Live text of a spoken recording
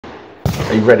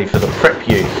Are you ready for the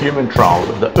PrepYou human trials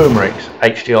of the Umarex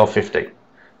HDR 50?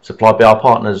 Supplied by our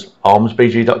partners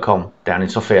armsbg.com down in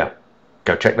Sofia.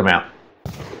 Go check them out.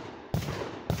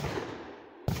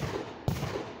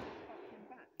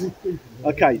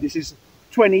 Okay, this is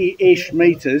 20-ish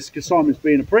metres because Simon's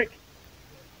being a prick.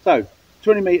 So,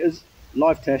 20 metres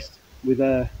live test with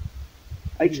a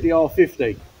HDR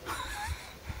 50.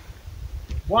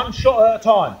 One shot at a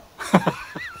time.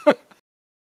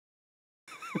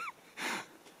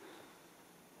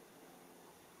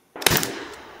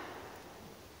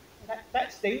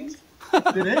 that stings.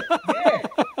 Did it? Yeah.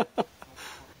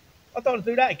 I don't want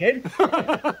to do that again.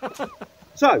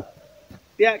 So,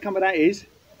 the outcome of that is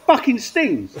fucking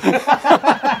stings. Let's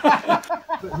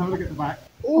have a look at the back.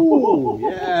 Oh,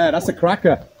 yeah, that's a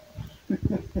cracker.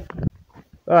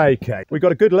 Okay, we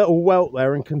got a good little welt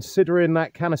there, and considering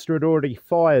that canister had already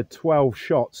fired 12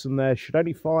 shots and there should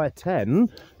only fire 10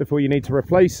 before you need to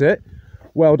replace it,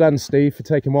 well done, Steve, for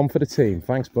taking one for the team.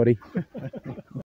 Thanks, buddy.